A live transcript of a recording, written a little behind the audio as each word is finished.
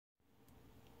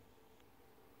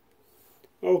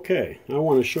Okay, I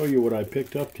want to show you what I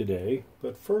picked up today,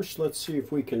 but first let's see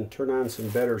if we can turn on some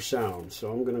better sound.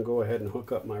 So I'm going to go ahead and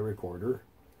hook up my recorder.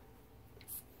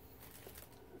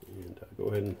 And go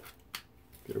ahead and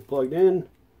get her plugged in,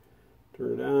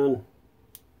 turn it on,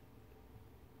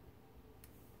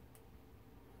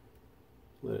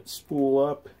 let it spool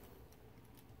up.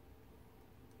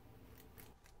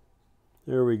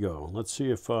 There we go. Let's see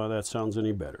if that sounds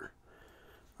any better.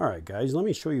 Alright guys, let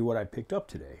me show you what I picked up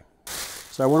today.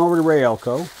 So I went over to Ray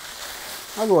Elko.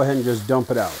 I'll go ahead and just dump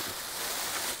it out.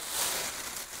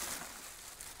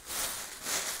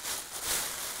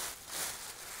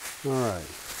 Alright.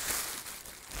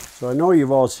 So I know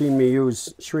you've all seen me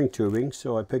use shrink tubing,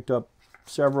 so I picked up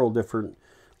several different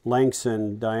lengths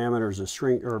and diameters of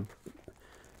shrink, or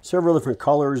several different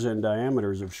colors and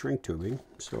diameters of shrink tubing.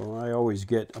 So I always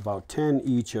get about 10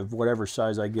 each of whatever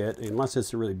size I get. Unless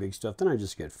it's the really big stuff, then I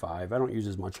just get 5. I don't use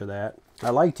as much of that. I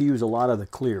like to use a lot of the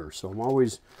clear, so I'm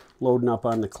always loading up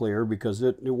on the clear because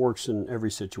it works in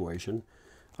every situation.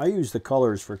 I use the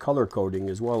colors for color coding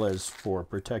as well as for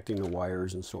protecting the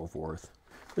wires and so forth.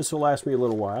 This will last me a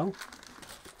little while.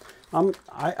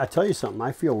 I tell you something,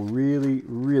 I feel really,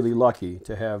 really lucky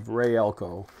to have Ray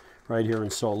Elko right here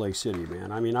in Salt Lake City,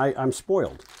 man. I mean, I'm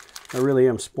spoiled. I really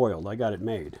am spoiled. I got it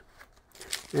made.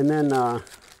 And then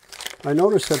I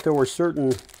noticed that there were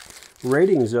certain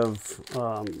ratings of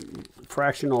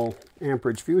fractional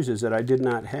amperage fuses that I did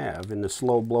not have in the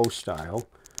slow blow style.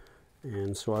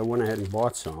 And so I went ahead and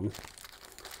bought some.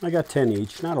 I got 10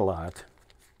 each, not a lot.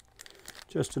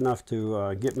 Just enough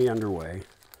to get me underway.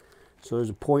 So there's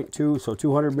a 0.2, so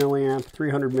 200 milliamp,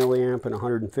 300 milliamp, and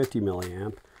 150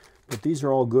 milliamp. But these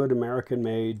are all good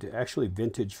American-made, actually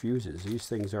vintage fuses. These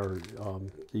things are,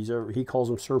 he calls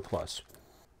them surplus.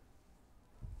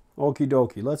 Okie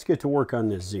dokie, let's get to work on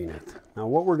this Zenith. Now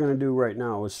what we're going to do right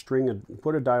now is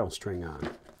put a dial string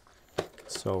on.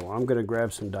 So I'm going to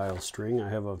grab some dial string. I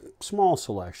have a small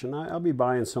selection. I'll be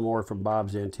buying some more from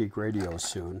Bob's Antique Radios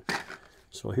soon.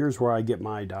 So here's where I get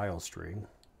my dial string.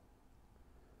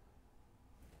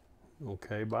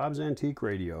 Okay, Bob's Antique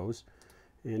Radios.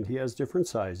 And he has different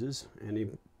sizes, and he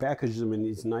packages them in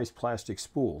these nice plastic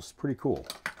spools. Pretty cool.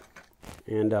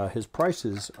 And his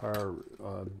prices are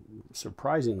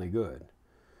surprisingly good.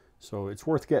 So it's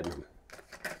worth getting them.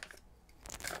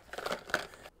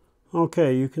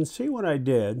 Okay, you can see what I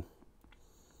did.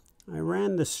 I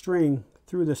ran the string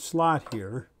through the slot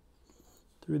here,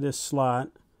 through this slot,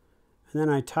 and then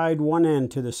I tied one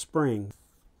end to the spring.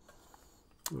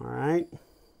 All right.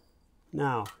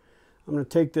 Now, I'm going to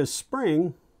take this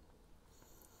spring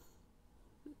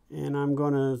and I'm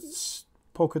going to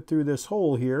poke it through this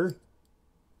hole here.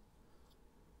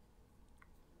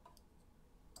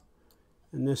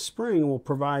 And this spring will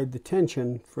provide the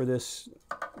tension for this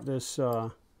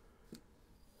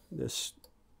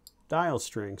dial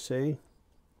string, see?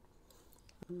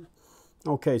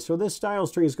 Okay, so this dial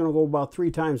string is going to go about 3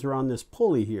 times around this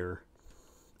pulley here.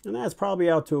 And that's probably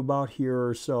out to about here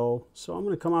or so. So I'm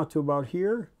going to come out to about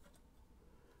here.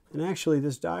 And actually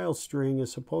this dial string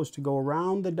is supposed to go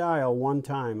around the dial 1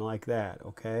 time like that,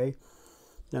 okay?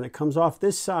 Then it comes off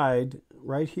this side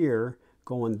right here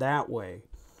going that way.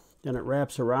 Then it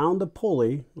wraps around the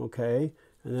pulley, okay?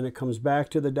 And then it comes back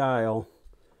to the dial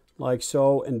like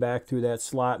so and back through that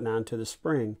slot and onto the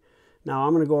spring. Now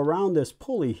I'm going to go around this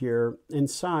pulley here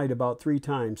inside about 3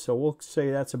 times. So we'll say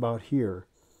that's about here.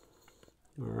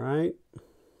 All right.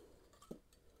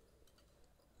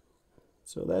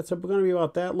 So that's going to be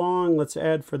about that long. Let's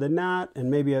add for the knot and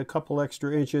maybe a couple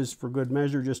extra inches for good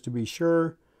measure just to be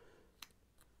sure.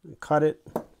 Cut it.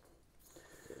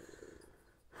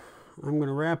 I'm going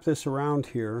to wrap this around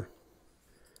here,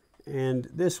 and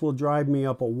this will drive me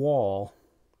up a wall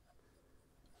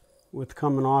with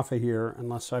coming off of here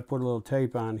unless I put a little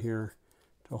tape on here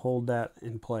to hold that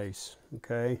in place.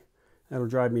 Okay, that'll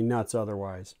drive me nuts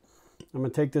otherwise. I'm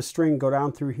going to take this string, go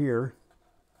down through here,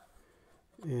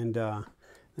 and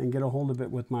then get a hold of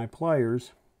it with my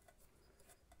pliers,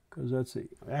 because that's the,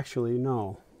 actually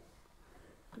no,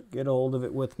 get a hold of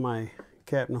it with my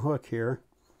Captain Hook here.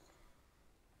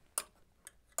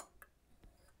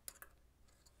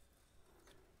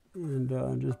 And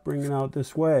just bring it out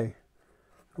this way.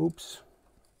 Oops,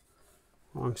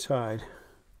 wrong side.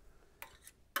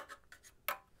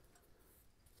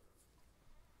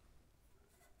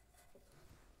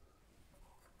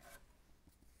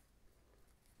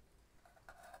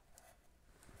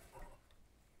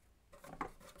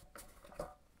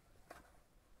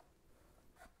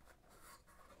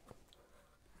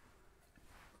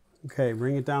 Okay,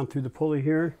 bring it down through the pulley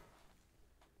here.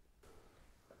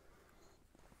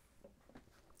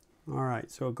 All right,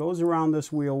 so it goes around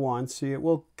this wheel once. See, it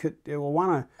will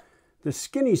want to, the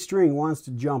skinny string wants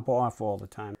to jump off all the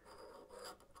time.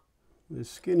 The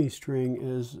skinny string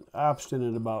is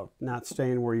obstinate about not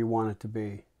staying where you want it to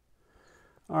be.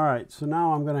 All right, so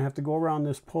now I'm going to have to go around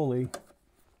this pulley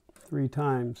 3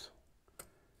 times.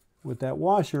 With that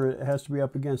washer, it has to be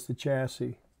up against the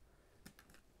chassis.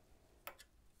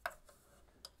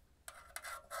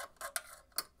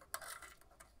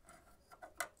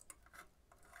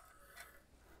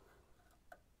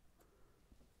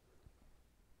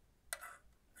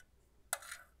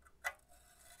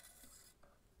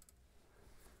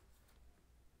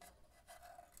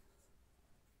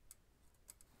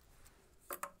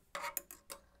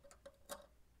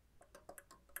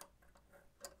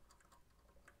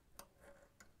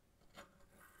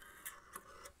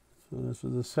 So this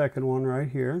is the second one right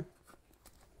here.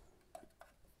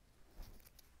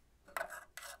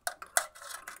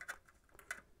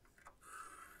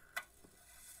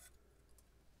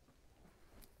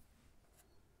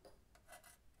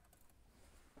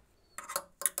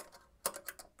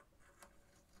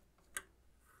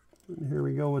 And here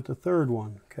we go with the third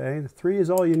one. Okay, the 3 is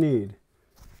all you need.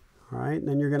 All right, and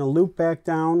then you're going to loop back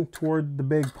down toward the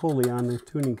big pulley on the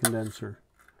tuning condenser.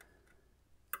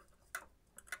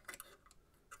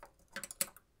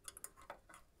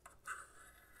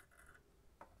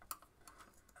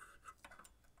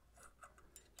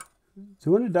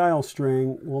 Doing a dial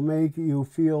string will make you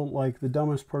feel like the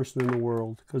dumbest person in the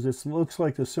world, because it looks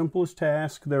like the simplest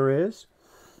task there is,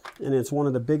 and it's one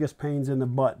of the biggest pains in the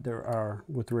butt there are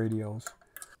with radios.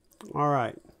 All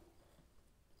right.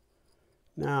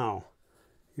 Now,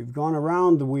 you've gone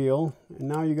around the wheel, and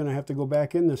now you're going to have to go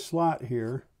back in the slot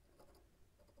here.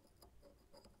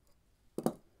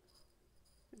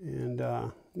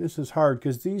 And this is hard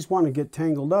because these want to get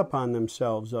tangled up on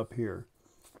themselves up here.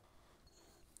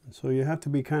 So you have to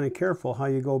be kind of careful how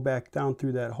you go back down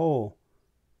through that hole.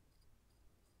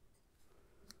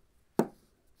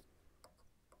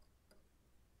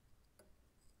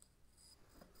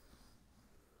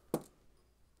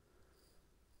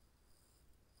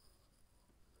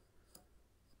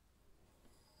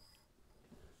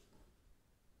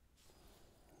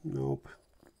 Nope.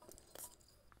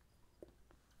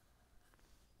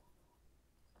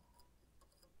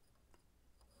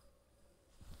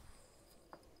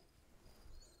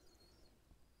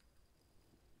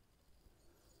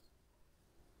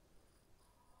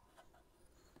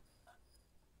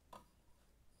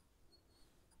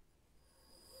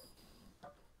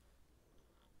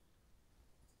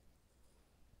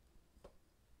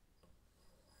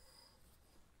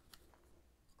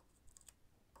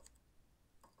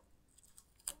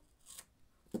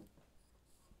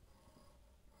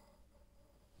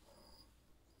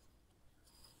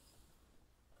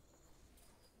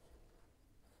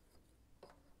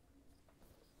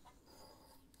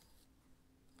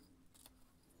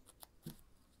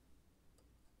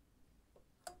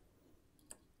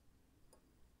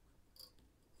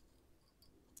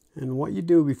 And what you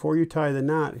do before you tie the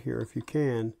knot here, if you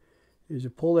can, is you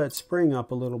pull that spring up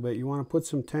a little bit. You want to put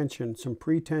some tension, some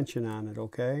pre-tension on it,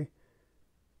 okay?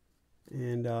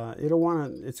 And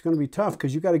it's going to be tough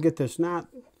because you got to get this knot,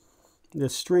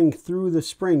 this string through the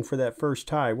spring for that first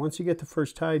tie. Once you get the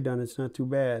first tie done, it's not too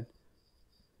bad.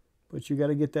 But you got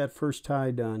to get that first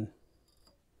tie done.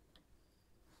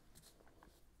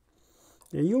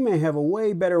 Now you may have a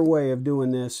way better way of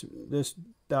doing this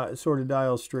sort of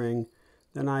dial string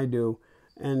than I do.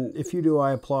 And if you do,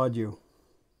 I applaud you.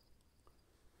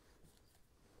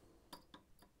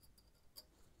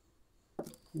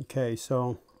 Okay,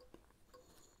 so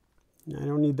I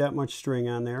don't need that much string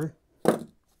on there.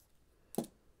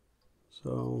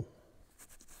 So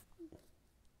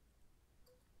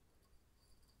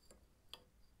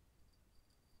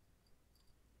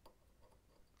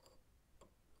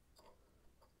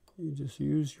you just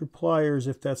use your pliers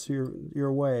if that's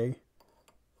your way.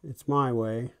 It's my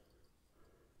way.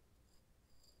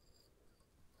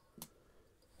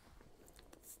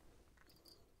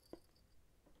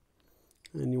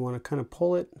 And you want to kind of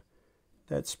pull it,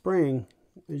 that spring,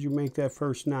 as you make that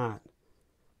first knot.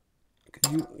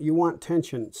 Because you want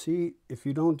tension. See, if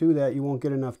you don't do that, you won't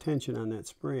get enough tension on that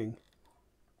spring.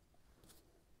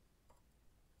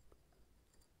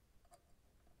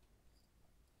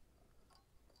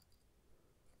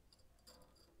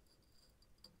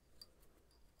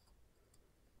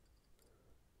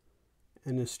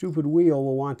 And the stupid wheel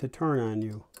will want to turn on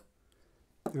you.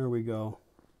 There we go.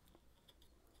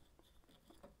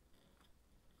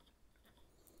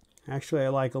 Actually, I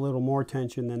like a little more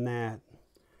tension than that.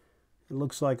 It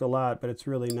looks like a lot, but it's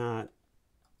really not.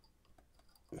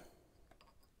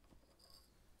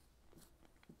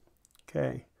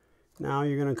 Okay, now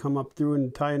you're going to come up through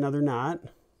and tie another knot,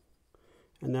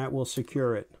 and that will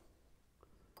secure it.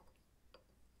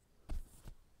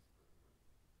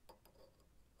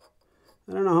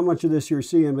 I don't know how much of this you're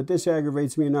seeing, but this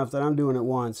aggravates me enough that I'm doing it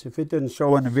once. If it didn't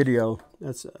show in the video,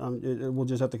 that's we'll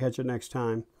just have to catch it next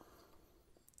time.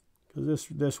 Because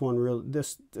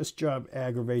this job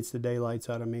aggravates the daylights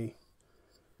out of me.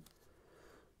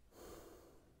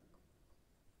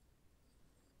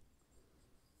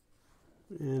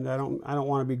 And I don't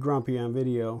want to be grumpy on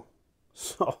video,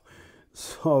 so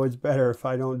it's better if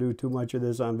I don't do too much of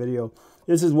this on video.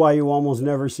 This is why you almost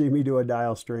never see me do a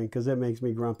dial string, because it makes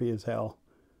me grumpy as hell.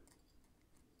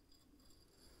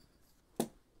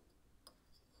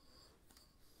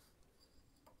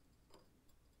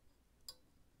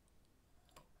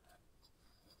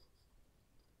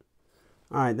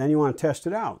 All right, then you want to test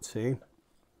it out, see?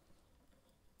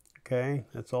 Okay,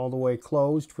 that's all the way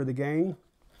closed for the gang.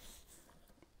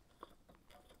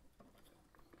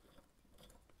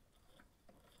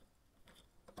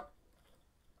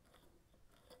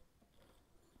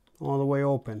 All the way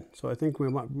open. So I think we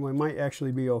might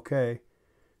actually be okay.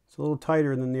 It's a little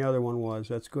tighter than the other one was.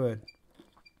 That's good.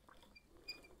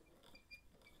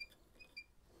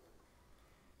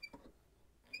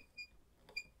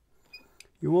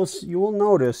 You will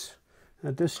notice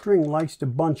that this string likes to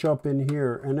bunch up in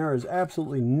here, and there is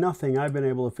absolutely nothing I've been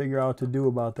able to figure out to do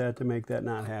about that to make that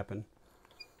not happen.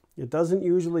 It doesn't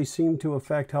usually seem to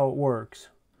affect how it works,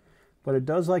 but it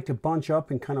does like to bunch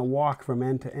up and kind of walk from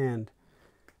end to end.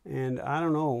 And I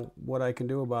don't know what I can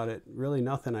do about it. Really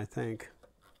nothing, I think.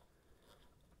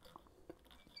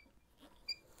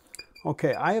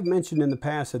 Okay, I have mentioned in the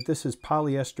past that this is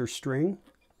polyester string.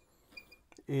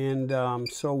 And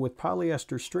so with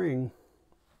polyester string,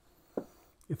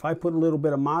 if I put a little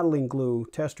bit of modeling glue,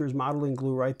 Tester's modeling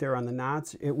glue right there on the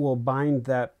knots, it will bind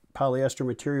that polyester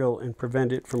material and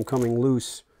prevent it from coming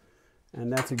loose.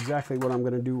 And that's exactly what I'm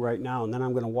going to do right now. And then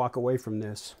I'm going to walk away from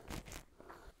this.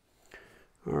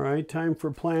 All right, time for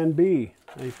plan B.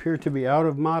 I appear to be out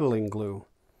of modeling glue.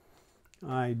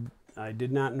 I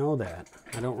did not know that.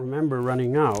 I don't remember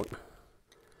running out.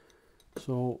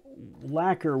 So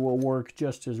lacquer will work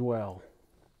just as well,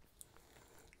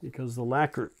 because the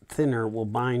lacquer thinner will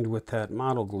bind with that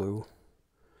model glue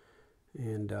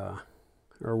and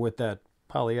or with that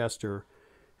polyester,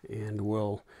 and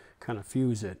will kind of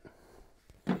fuse it.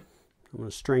 I'm going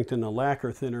to strengthen the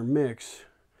lacquer thinner mix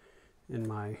in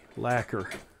my lacquer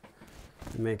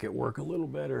and make it work a little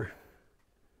better.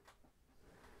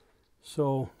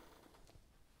 So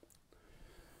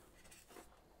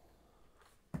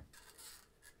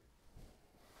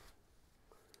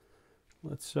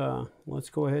let's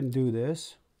go ahead and do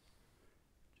this.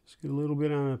 Just get a little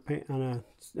bit on a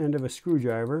end of a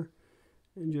screwdriver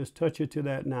and just touch it to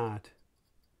that knot.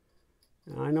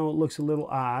 Now, I know it looks a little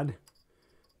odd,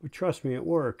 but trust me, it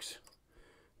works.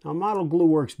 Now model glue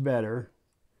works better,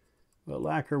 but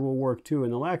lacquer will work too,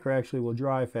 and the lacquer actually will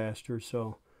dry faster,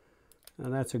 so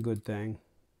that's a good thing.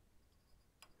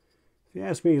 If you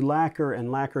ask me, lacquer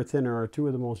and lacquer thinner are two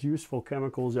of the most useful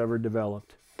chemicals ever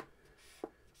developed.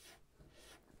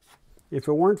 If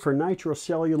it weren't for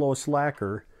nitrocellulose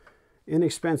lacquer,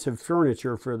 inexpensive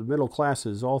furniture for the middle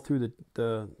classes all through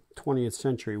the 20th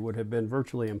century would have been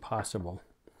virtually impossible,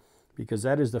 because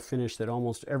that is the finish that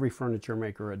almost every furniture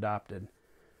maker adopted.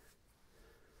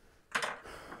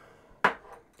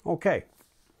 Okay,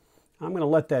 I'm going to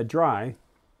let that dry.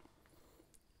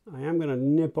 I am going to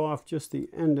nip off just the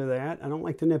end of that. I don't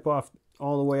like to nip off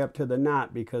all the way up to the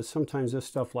knot, because sometimes this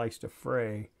stuff likes to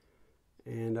fray,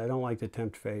 and I don't like to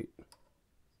tempt fate.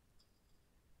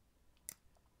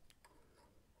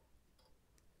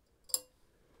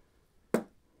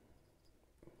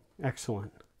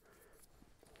 Excellent.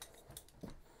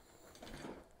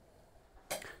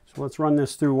 So let's run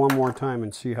this through one more time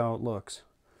and see how it looks.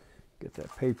 Get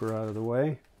that paper out of the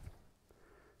way.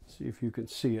 See if you can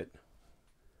see it.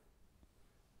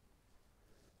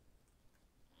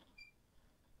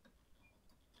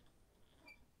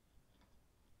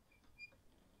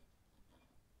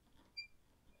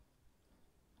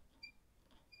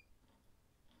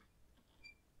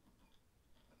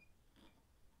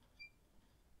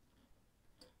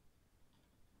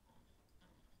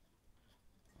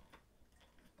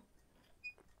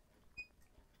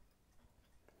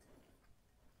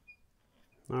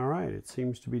 All right, it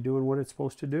seems to be doing what it's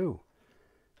supposed to do.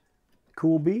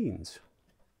 Cool beans.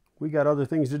 We got other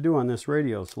things to do on this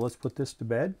radio, so let's put this to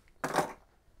bed.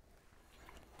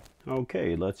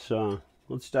 Okay, let's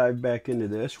dive back into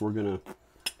this. We're gonna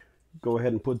go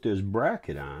ahead and put this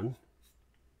bracket on.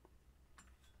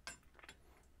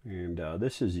 And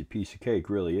this is a piece of cake,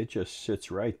 really. It just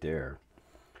sits right there.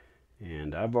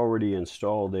 And I've already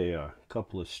installed a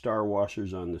couple of star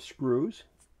washers on the screws.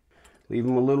 Leave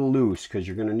them a little loose because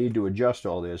you're going to need to adjust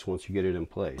all this once you get it in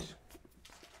place.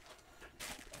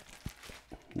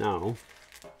 Now,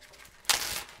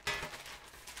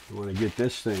 you want to get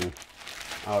this thing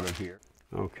out of here.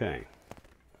 Okay.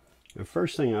 The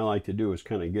first thing I like to do is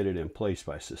kind of get it in place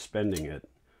by suspending it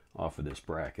off of this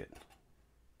bracket,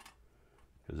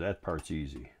 because that part's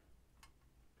easy.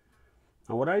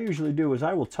 Now what I usually do is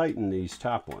I will tighten these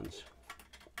top ones,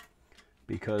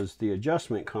 because the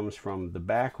adjustment comes from the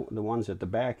back, the ones at the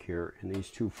back here, and these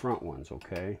two front ones,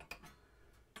 okay?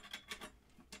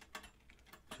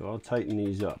 So I'll tighten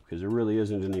these up because there really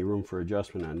isn't any room for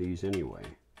adjustment on these anyway.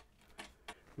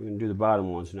 We're going to do the bottom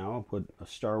ones now. I'll put a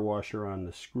star washer on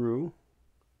the screw.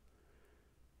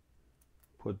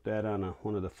 Put that on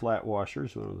one of the flat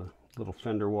washers, one of the little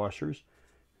fender washers,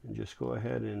 and just go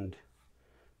ahead and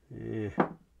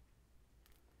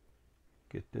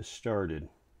get this started.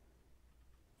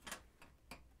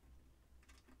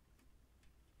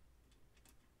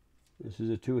 This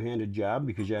is a two-handed job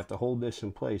because you have to hold this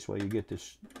in place while you get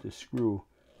this screw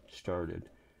started.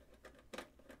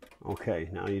 Okay,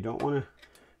 now you don't want to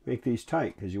make these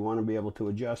tight because you want to be able to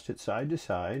adjust it side to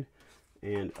side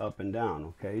and up and down,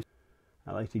 okay?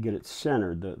 I like to get it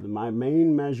centered. My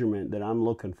main measurement that I'm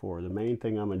looking for, the main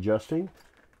thing I'm adjusting,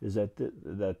 is that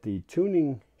the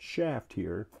tuning shaft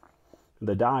here,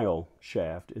 the dial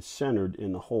shaft, is centered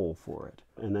in the hole for it.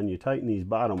 And then you tighten these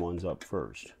bottom ones up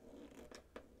first.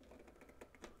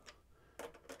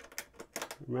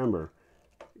 Remember,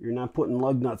 you're not putting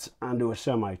lug nuts onto a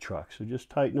semi-truck, so just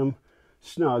tighten them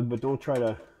snug, but don't try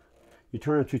to, you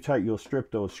turn them too tight, you'll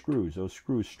strip those screws. Those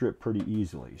screws strip pretty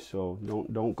easily, so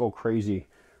don't go crazy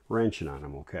wrenching on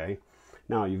them, okay?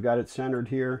 Now, you've got it centered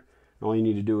here. All you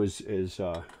need to do is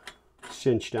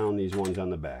cinch down these ones on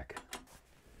the back.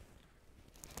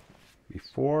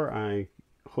 Before I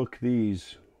hook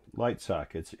these light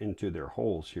sockets into their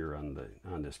holes here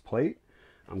on this plate,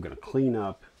 I'm going to clean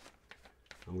up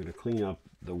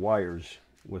the wires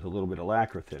with a little bit of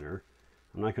lacquer thinner.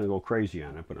 I'm not going to go crazy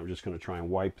on it, but I'm just going to try and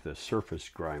wipe the surface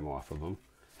grime off of them.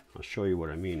 I'll show you what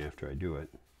I mean after I do it.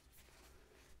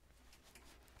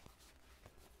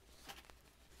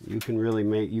 You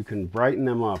can brighten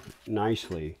them up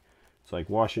nicely. It's like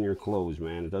washing your clothes,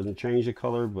 man. It doesn't change the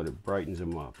color, but it brightens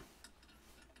them up.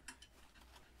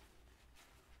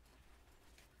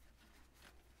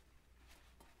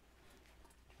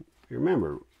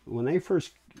 Remember, when they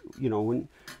first,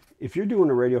 if you're doing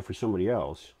a radio for somebody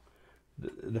else,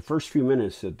 the first few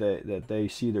minutes that they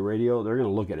see the radio, they're going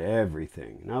to look at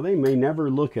everything. Now, they may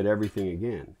never look at everything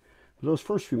again, but those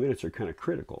first few minutes are kind of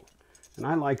critical. And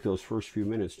I like those first few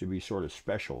minutes to be sort of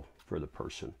special for the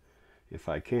person, if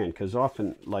I can. Because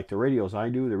often, like the radios I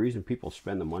do, the reason people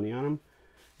spend the money on them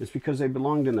is because they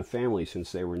belonged in the family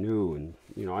since they were new.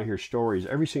 And, I hear stories.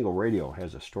 Every single radio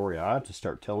has a story. I ought to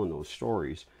start telling those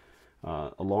stories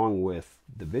along with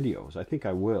the videos. I think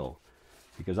I will,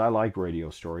 because I like radio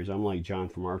stories. I'm like John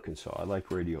from Arkansas. I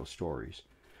like radio stories.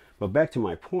 But back to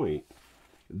my point,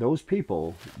 those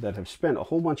people that have spent a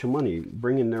whole bunch of money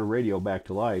bringing their radio back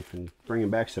to life and bringing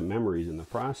back some memories in the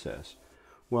process,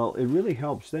 well, it really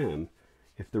helps them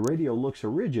if the radio looks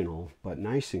original, but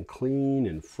nice and clean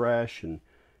and fresh and,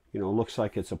 looks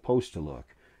like it's supposed to look.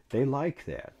 They like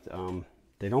that.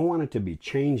 They don't want it to be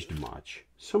changed much.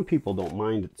 Some people don't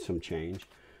mind some change,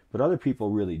 but other people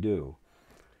really do.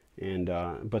 And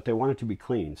but they want it to be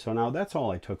clean. So now that's all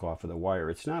I took off of the wire.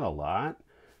 It's not a lot,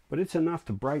 but it's enough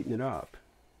to brighten it up.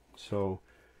 So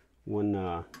when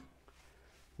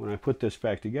I put this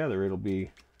back together, it'll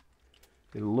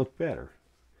look better.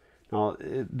 Now,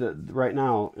 right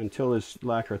now, until this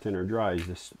lacquer thinner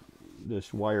dries,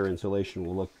 this wire insulation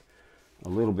will look a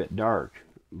little bit dark,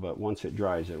 but once it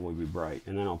dries, it will be bright,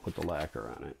 and then I'll put the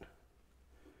lacquer on it.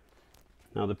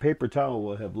 Now, the paper towel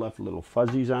will have left little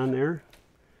fuzzies on there,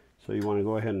 so you want to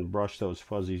go ahead and brush those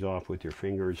fuzzies off with your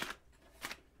fingers.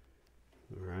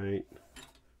 All right.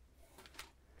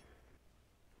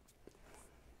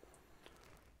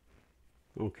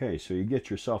 Okay, so you get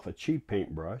yourself a cheap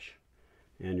paintbrush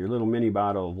and your little mini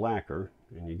bottle of lacquer,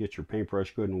 and you get your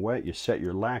paintbrush good and wet. You set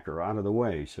your lacquer out of the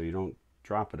way so you don't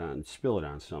drop it on, spill it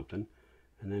on something,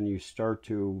 and then you start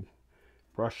to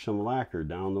brush some lacquer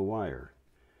down the wire.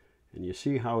 And you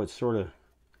see how it's sort of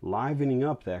livening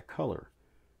up that color.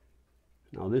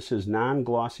 Now, this is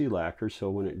non-glossy lacquer, so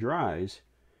when it dries,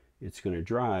 it's going to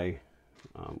dry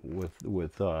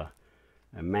with a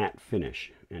matte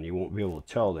finish, and you won't be able to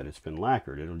tell that it's been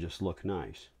lacquered. It'll just look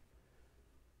nice.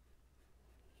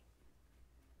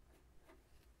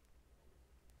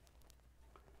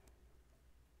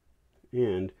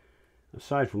 And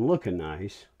aside from looking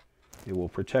nice, it will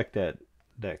protect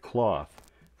that cloth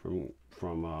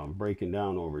from breaking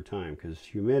down over time, because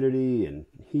humidity and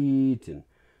heat and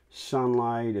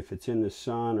sunlight, if it's in the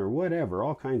sun or whatever,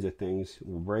 all kinds of things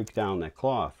will break down that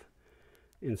cloth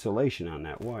insulation on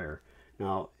that wire.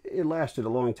 Now, it lasted a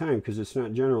long time because it's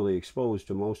not generally exposed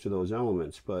to most of those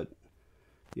elements, but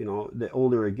you know, the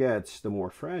older it gets, the more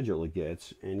fragile it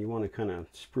gets, and you want to kind of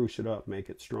spruce it up, make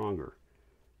it stronger.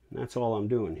 And that's all I'm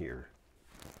doing here.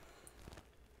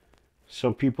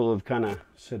 Some people have kind of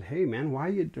said, hey man, why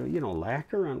you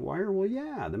lacquer on wire? Well,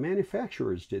 yeah, the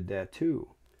manufacturers did that too.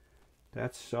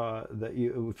 That's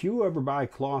if you ever buy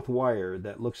cloth wire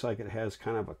that looks like it has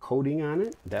kind of a coating on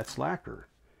it, that's lacquer.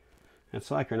 That's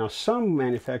lacquer. Now, some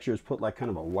manufacturers put like kind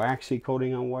of a waxy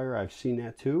coating on wire. I've seen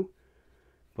that too,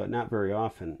 but not very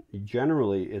often.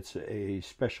 Generally, it's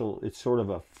it's sort of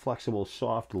a flexible,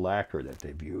 soft lacquer that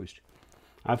they've used.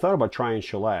 I've thought about trying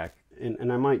shellac,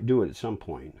 and I might do it at some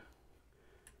point.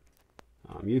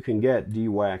 You can get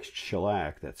de-waxed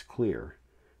shellac that's clear.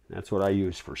 That's what I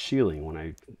use for sealing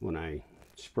when I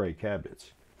spray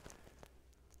cabinets.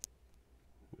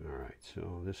 All right,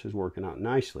 so this is working out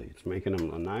nicely. It's making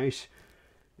them a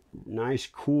nice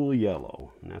cool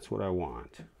yellow, and that's what I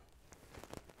want.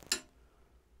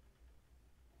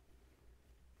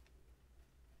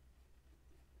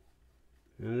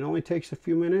 And it only takes a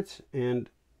few minutes, and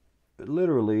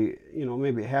literally, you know,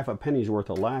 maybe half a penny's worth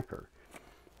of lacquer.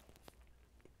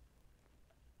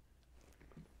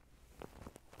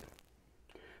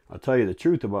 I'll tell you the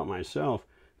truth about myself.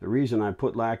 The reason I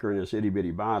put lacquer in this itty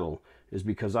bitty bottle is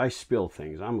because I spill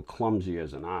things. I'm clumsy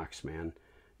as an ox, man.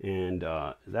 And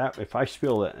that if I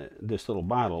spill this little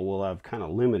bottle, well, I've kind of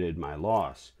limited my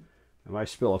loss. If I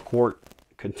spill a quart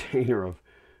container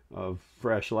of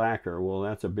fresh lacquer, well,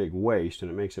 that's a big waste, and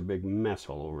it makes a big mess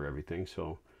all over everything.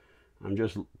 So I'm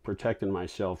just protecting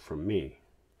myself from me.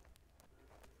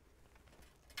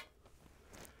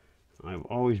 I've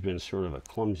always been sort of a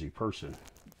clumsy person.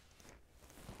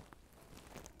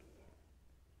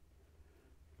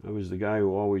 I was the guy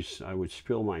who I would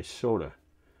spill my soda.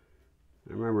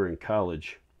 I remember in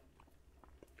college,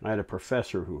 I had a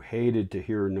professor who hated to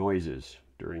hear noises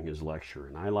during his lecture,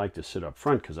 and I like to sit up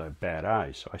front because I have bad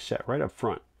eyes, so I sat right up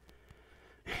front.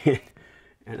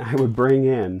 And I would bring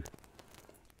in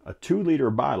a 2-liter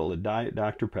bottle of Diet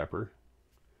Dr. Pepper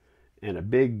and a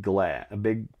big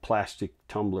plastic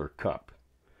tumbler cup.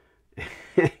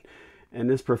 And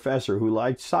this professor, who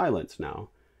liked silence now,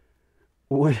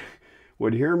 would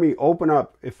hear me open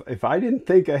up, if I didn't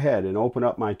think ahead and open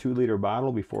up my 2-liter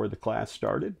bottle before the class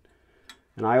started,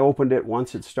 and I opened it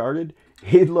once it started,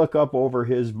 he'd look up over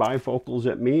his bifocals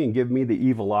at me and give me the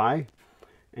evil eye,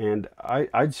 and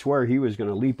I'd swear he was going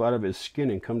to leap out of his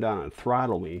skin and come down and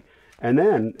throttle me. And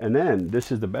then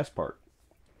this is the best part.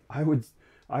 I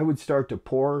would start to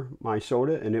pour my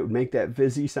soda, and it would make that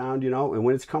fizzy sound, you know, and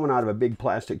when it's coming out of a big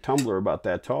plastic tumbler about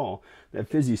that tall, that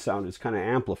fizzy sound is kind of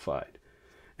amplified.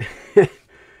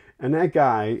 And that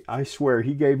guy, I swear,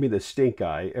 he gave me the stink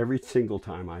eye every single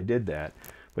time I did that.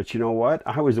 But you know what?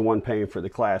 I was the one paying for the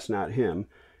class, not him.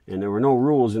 And there were no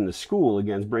rules in the school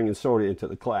against bringing soda into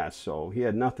the class, so he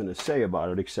had nothing to say about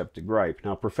it except to gripe.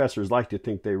 Now, professors like to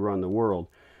think they run the world,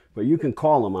 but you can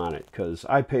call him on it, because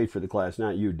I paid for the class,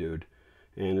 not you, dude.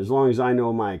 And as long as I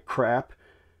know my crap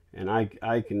and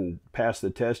I can pass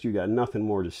the test, you got nothing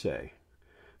more to say.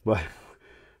 But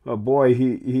boy,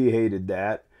 he hated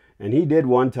that. And he did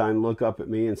one time look up at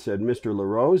me and said, Mr.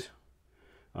 LaRose,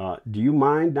 do you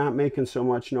mind not making so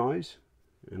much noise?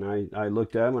 And I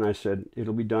looked at him and I said,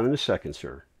 it'll be done in a second,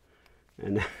 sir.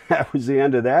 And that was the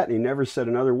end of that. And he never said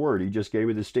another word. He just gave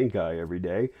me the stink eye every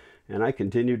day. And I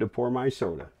continued to pour my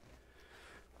soda.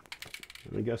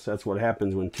 And I guess that's what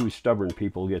happens when two stubborn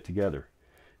people get together.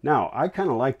 Now, I kind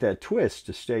of like that twist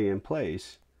to stay in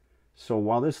place. So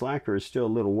while this lacquer is still a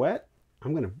little wet,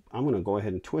 I'm gonna go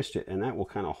ahead and twist it, and that will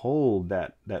kind of hold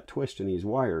that twist in these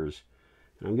wires.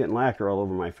 And I'm getting lacquer all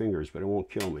over my fingers, but it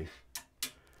won't kill me.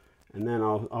 And then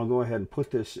I'll go ahead and put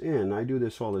this in. I do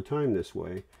this all the time this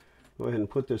way. Go ahead and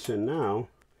put this in now,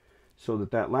 so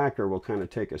that lacquer will kind of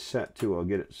take a set too. I'll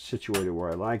get it situated where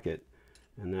I like it,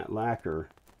 and that lacquer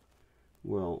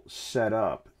will set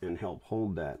up and help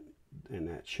hold that in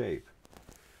that shape.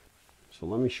 So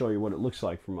let me show you what it looks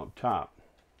like from up top.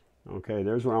 Okay,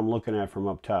 there's what I'm looking at from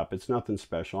up top. It's nothing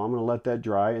special. I'm going to let that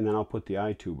dry, and then I'll put the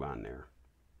eye tube on there.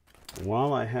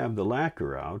 While I have the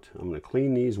lacquer out, I'm going to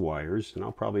clean these wires, and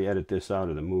I'll probably edit this out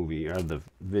of the movie or the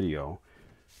video.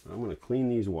 I'm going to clean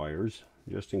these wires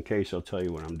just in case. I'll tell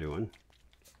you what I'm doing,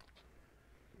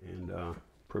 and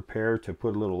prepare to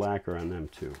put a little lacquer on them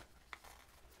too.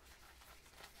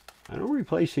 I don't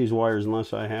replace these wires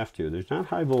unless I have to. There's not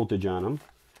high voltage on them,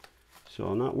 so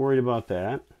I'm not worried about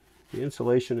that. The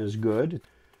insulation is good.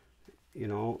 You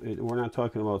know, we're not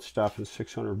talking about stopping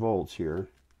 600 volts here.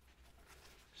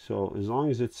 So as long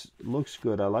as it looks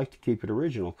good, I like to keep it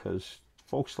original because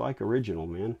folks like original,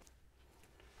 man.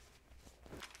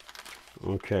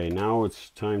 Okay, now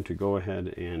it's time to go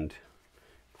ahead and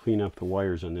clean up the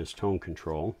wires on this tone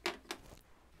control.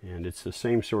 And it's the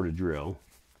same sort of drill.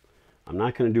 I'm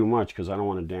not going to do much because I don't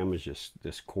want to damage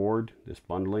this cord, this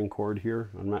bundling cord here.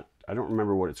 I don't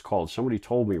remember what it's called. Somebody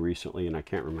told me recently and I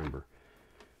can't remember.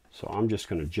 So I'm just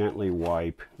going to gently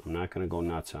wipe. I'm not going to go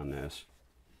nuts on this.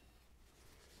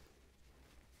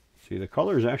 See, the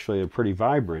colors actually are pretty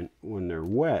vibrant when they're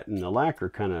wet, and the lacquer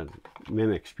kind of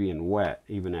mimics being wet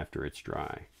even after it's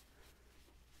dry.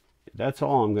 That's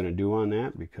all I'm going to do on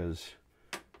that because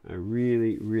I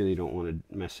really, really don't want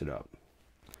to mess it up.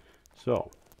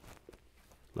 So,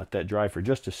 let that dry for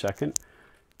just a second.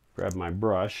 Grab my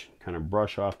brush, kind of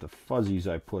brush off the fuzzies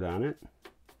I put on it.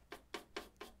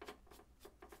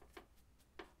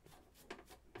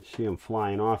 See them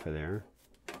flying off of there.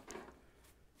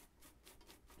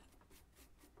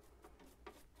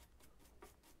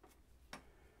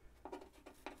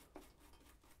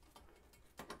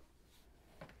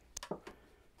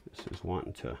 This is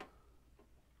wanting to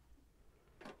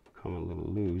come a little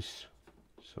loose,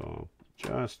 so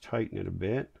just tighten it a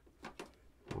bit.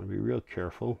 I want to be real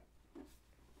careful.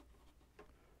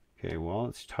 Okay, well,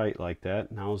 it's tight like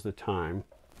that. Now's the time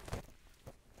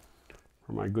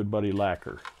for my good buddy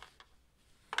lacquer.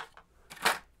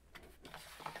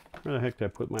 Where the heck did I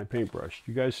put my paintbrush?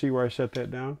 You guys see where I set that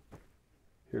down?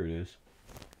 Here it is.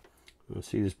 Now,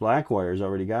 see, this black wire's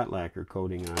already got lacquer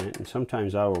coating on it, and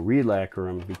sometimes I will re-lacquer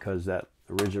them because that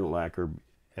original lacquer,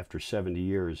 after 70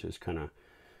 years, is kind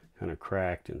of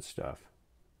cracked and stuff.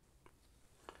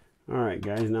 All right,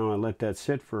 guys, now I let that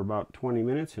sit for about 20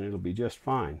 minutes, and it'll be just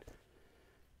fine.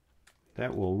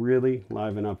 That will really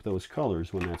liven up those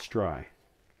colors when that's dry.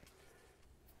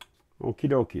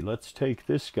 Okie dokie, let's take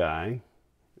this guy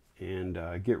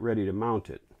and get ready to mount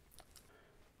it.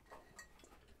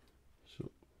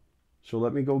 So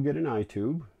let me go get an eye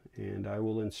tube and I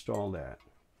will install that.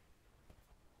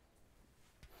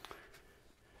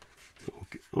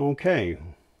 Okay,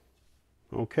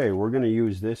 we're going to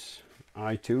use this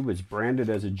eye tube. It's branded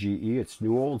as a GE. It's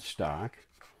new old stock.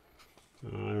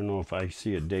 I don't know if I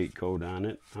see a date code on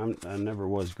it. I never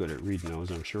was good at reading those.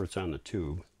 I'm sure it's on the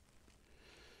tube.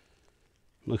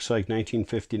 Looks like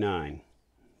 1959.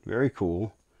 Very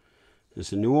cool.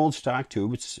 It's a new old stock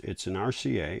tube. It's an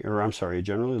RCA, or I'm sorry, a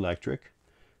General Electric,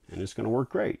 and it's going to work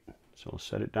great. So I'll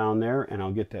set it down there, and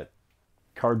I'll get that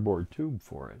cardboard tube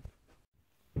for it.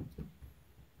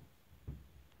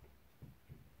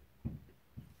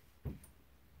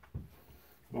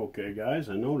 Okay, guys,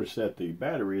 I noticed that the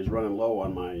battery is running low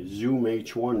on my Zoom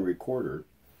H1 recorder.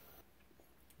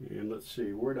 And let's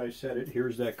see, where did I set it?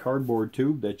 Here's that cardboard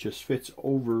tube that just fits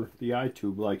over the eye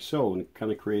tube like so, and it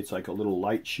kind of creates like a little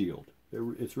light shield.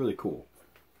 It's really cool.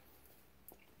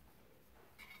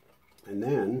 And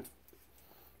then,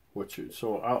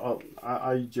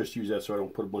 I just use that so I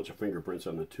don't put a bunch of fingerprints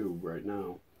on the tube right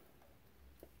now.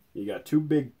 You got the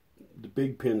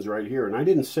big pins right here, and I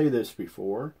didn't say this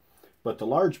before, but the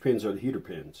large pins are the heater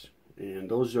pins, and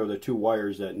those are the two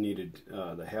wires that needed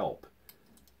the help.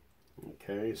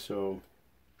 Okay, so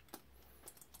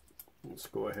let's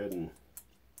go ahead and,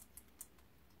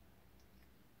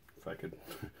 if I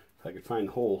could find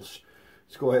holes,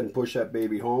 let's go ahead and push that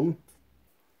baby home.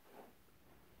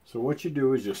 So what you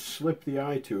do is just slip the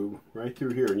eye tube right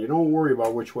through here, and you don't worry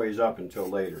about which way is up until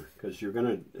later, because you're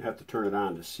going to have to turn it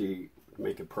on to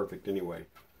make it perfect anyway.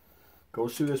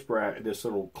 Goes through this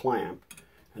little clamp,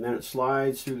 and then it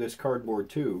slides through this cardboard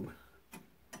tube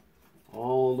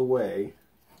all the way.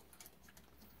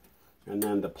 And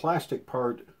then the plastic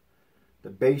part,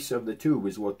 the base of the tube,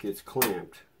 is what gets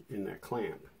clamped in that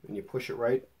clamp. And you push it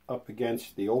right up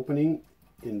against the opening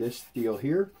in this deal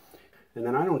here. And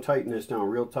then I don't tighten this down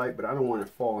real tight, but I don't want it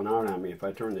falling out on me if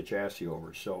I turn the chassis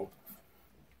over. So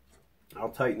I'll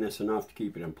tighten this enough to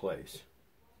keep it in place.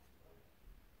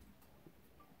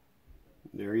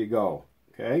 There you go.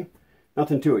 Okay?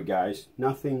 Nothing to it, guys.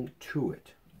 Nothing to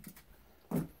it.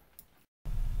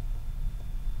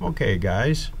 Okay,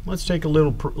 guys, let's take a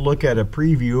little look at a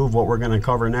preview of what we're going to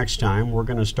cover next time. We're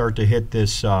going to start to hit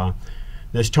this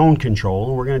this tone control,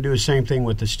 and we're going to do the same thing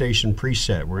with the station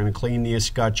preset. We're going to clean the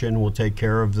escutcheon. We'll take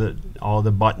care of all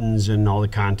the buttons and all the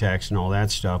contacts and all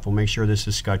that stuff. We'll make sure this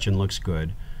escutcheon looks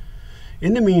good.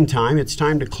 In the meantime, it's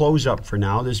time to close up for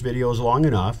now. This video is long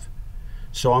enough,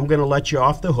 so I'm going to let you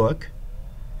off the hook,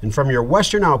 And from your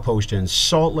Western Outpost in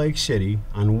Salt Lake City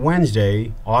on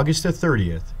Wednesday, August the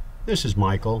 30th, this is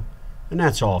Michael, and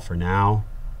that's all for now.